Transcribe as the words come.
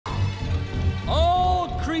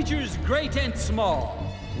creatures great and small,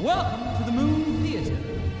 welcome to the Moon Theater.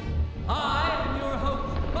 I am your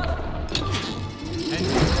host, Buster Moon.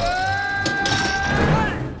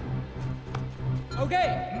 And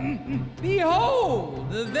okay, behold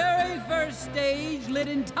the very first stage lit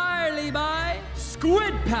entirely by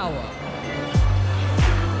squid power.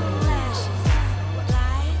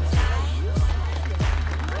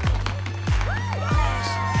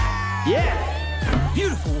 Yeah!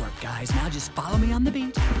 Beautiful work, guys. Now just follow me on the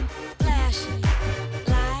beat. And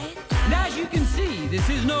as you can see, this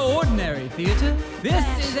is no ordinary theater. This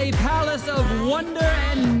is a palace of wonder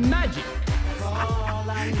and magic.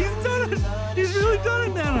 He's done it! He's really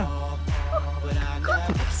done it, Nana!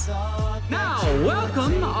 Now,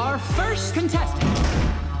 welcome our first contestant.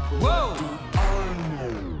 Whoa!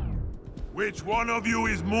 Which one of you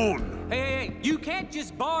is Moon? Hey, you can't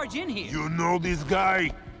just barge in here. You know this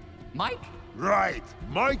guy? Mike? Right.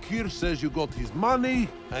 Mike here says you got his money,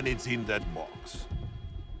 and it's in that box.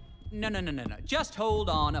 No. Just hold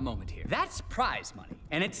on a moment here. That's prize money,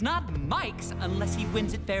 and it's not Mike's unless he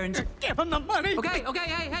wins it fair and... Give him the money! Okay,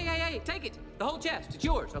 hey, take it. The whole chest, it's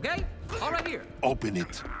yours, okay? All right here. Open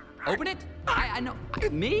it. Open it? I know.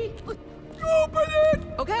 Me? Open it!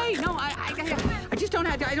 Okay, no, I just don't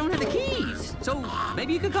have, I don't have the keys. So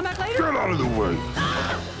maybe you could come back later? Get out of the way!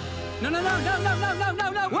 No,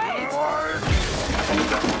 wait!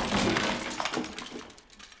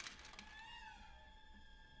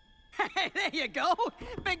 Hey, there you go.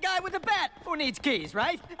 Big guy with a bat. Who needs keys,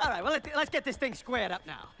 right? All right, well, let's get this thing squared up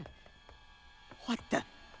now. What the?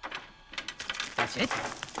 That's it?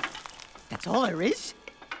 That's all there is?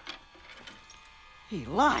 He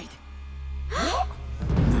lied.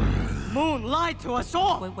 Moon lied to us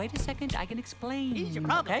all. Wait a second, I can explain. Easy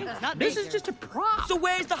problem. Okay? That's not This me. is just a prop. So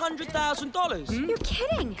where's the $100,000? You're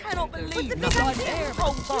kidding. I don't believe the no. big idea?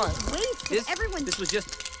 Oh, sorry. Wait, everyone... This was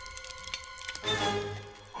just...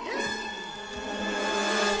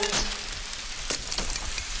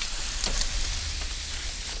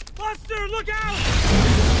 Buster, look out!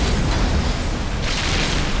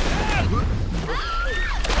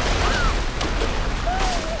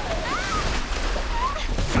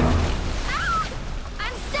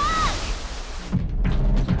 I'm stuck!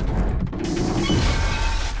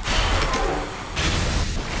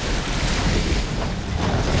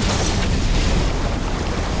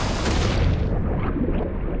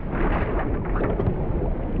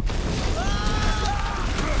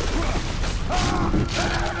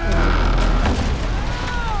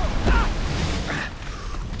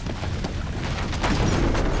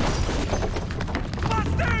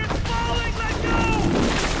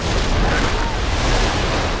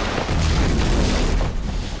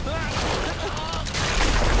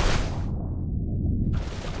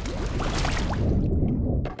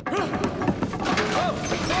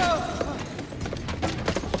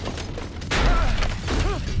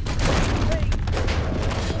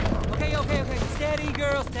 Okay. Steady,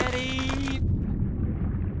 girl, steady.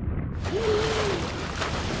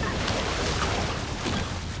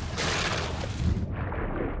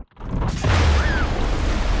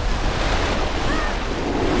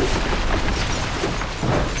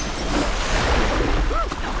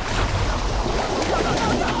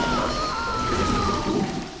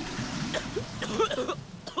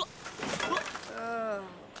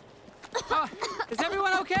 Is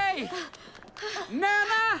everyone okay?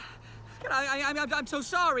 Nana! I'm so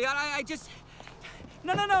sorry. I just...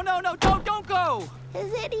 No, don't go!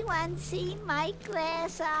 Has anyone seen my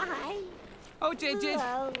glass eye? Oh,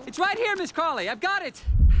 it's right here, Miss Crawley. I've got it.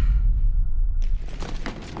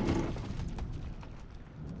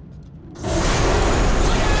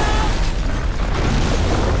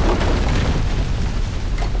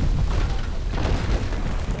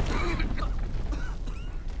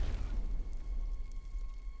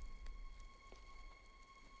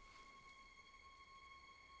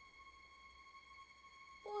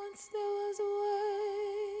 Once there was a way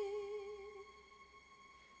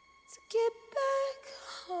to get back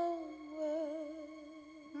homeward.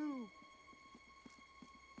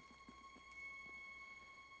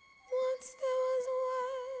 Once there was a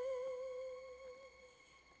way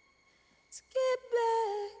to get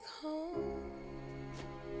back home.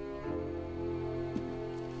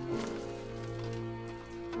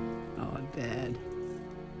 Oh, Dad.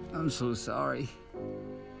 I'm so sorry.